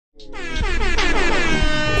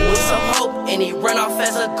With some hope, and he run off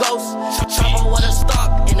as a ghost. Trouble with a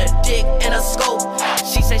stock, and a dick, and a scope.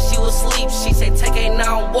 She said she was asleep, she said take a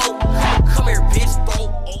now and woke. Come here, bitch, bro.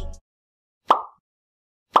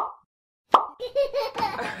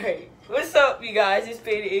 Alright, what's up, you guys? It's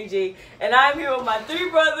Petty AJ, and I'm here with my 3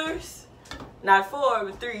 brothers. Not 4,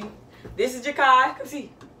 but 3. This is Jakai. Come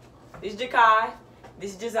see. This is Jakai.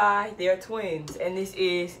 This is Jazai. They are twins. And this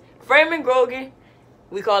is Freeman Grogan.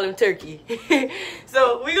 We call him Turkey.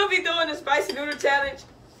 So, we're going to be doing the spicy noodle challenge.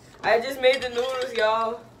 I just made the noodles,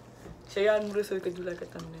 y'all. Show y'all noodles so we can do like a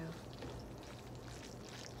thumbnail.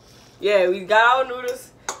 Yeah, we got our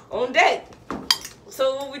noodles on deck.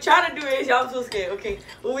 So what we try to do is, y'all, I'm so scared, okay.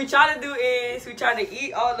 What we try to do is, we try to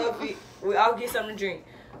eat all of it. I'll get something to drink.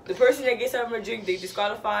 The person that gets something to drink, they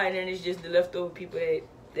disqualify, and then it's just the leftover people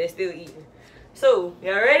that still eating. So,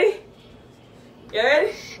 y'all ready? Y'all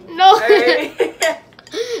ready? No. Y'all ready?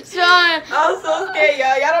 Son. I'm so scared,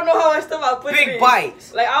 y'all. Y'all don't know how much stuff I put in. Big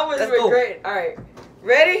bites. Like, I was regretting. All right.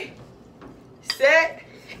 Ready? Set.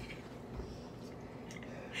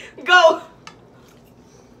 Go.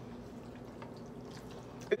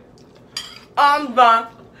 I'm done.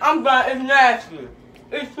 I'm done. It's nasty.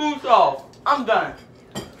 It's too soft. I'm done.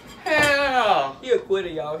 Hell. He a quitter,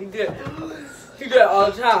 y'all. He did it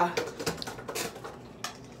all the time.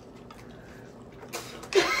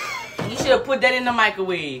 You should have put that in the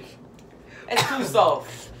microwave. That's too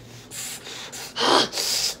soft.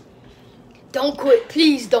 Don't quit.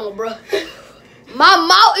 Please don't, bro. My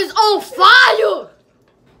mouth is on fire.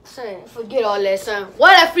 Son, forget all that, son.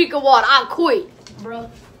 What that freaking water? I quit, bro.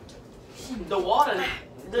 The water.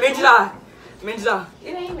 Minja.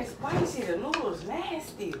 It ain't even spicy. The noodles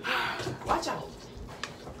nasty. Watch out.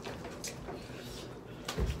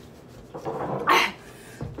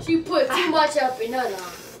 She put too much up in her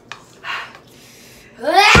now. I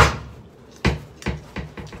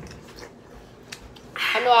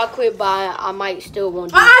know I quit, but I might still want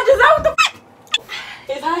to. Just what the f?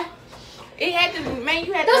 It's hot. It had to, man,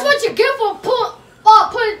 you had That's to. what you get for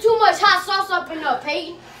putting too much hot sauce up in the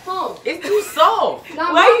Peyton. Huh? It's too soft.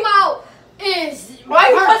 Now my mouth is. Why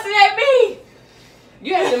you fussing at me?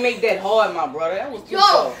 You had to make that hard, my brother. That was too Yo.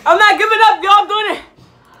 soft. I'm not giving up, y'all. I'm doing it.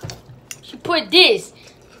 She put this.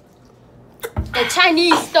 The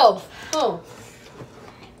Chinese stuff. Huh?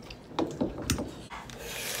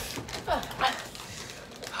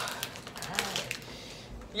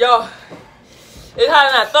 Yo, it's hotter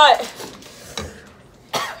than I thought.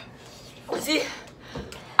 See,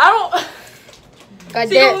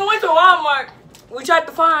 when we went to Walmart, we tried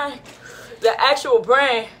to find the actual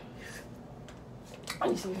brand. I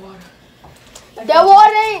need some water. That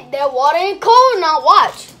water ain't cold now.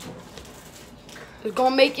 Watch. It's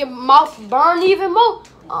gonna make your mouth burn even more.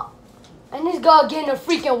 And this girl getting a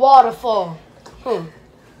freaking waterfall.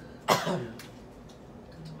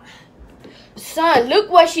 Son, look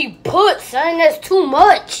what she put, son. That's too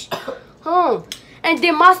much. And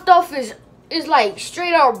then my stuff is like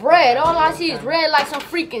straight up bread. All I see is red like some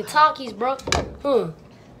freaking Takis, bro.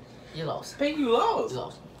 You lost. Hey, you lost. You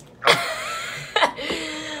lost.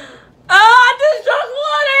 I just drunk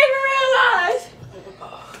water. I didn't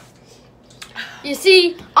realize. You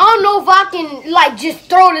see, I don't know if I can like just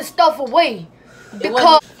throw this stuff away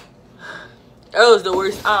because that was the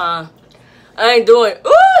worst. I ain't doing.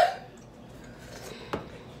 Ooh.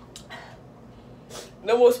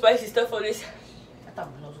 No more spicy stuff on this.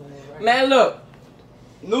 Man, look.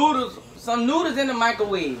 Noodles. Some noodles in the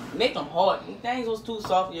microwave. Make them hot. These things was too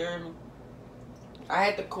soft, you heard me? I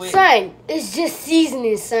had to quit. son, it's just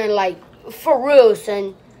seasoning, son. Like for real,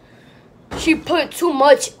 son. She put too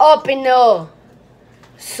much up in there,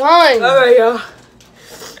 son. All right, y'all.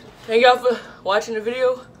 Thank y'all for watching the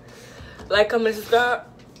video. Like, comment, subscribe.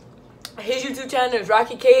 His YouTube channel is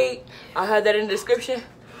Rocky Cade. I'll have that in the description.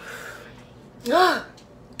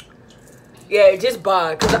 Yeah, just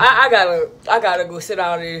buy, cause I gotta go sit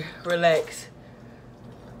down and relax.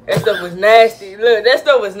 That stuff was nasty. Look, that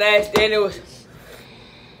stuff was nasty, and it was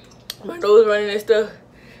my nose running and stuff.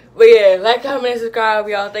 But yeah, like, comment, and subscribe,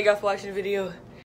 y'all. Thank y'all for watching the video.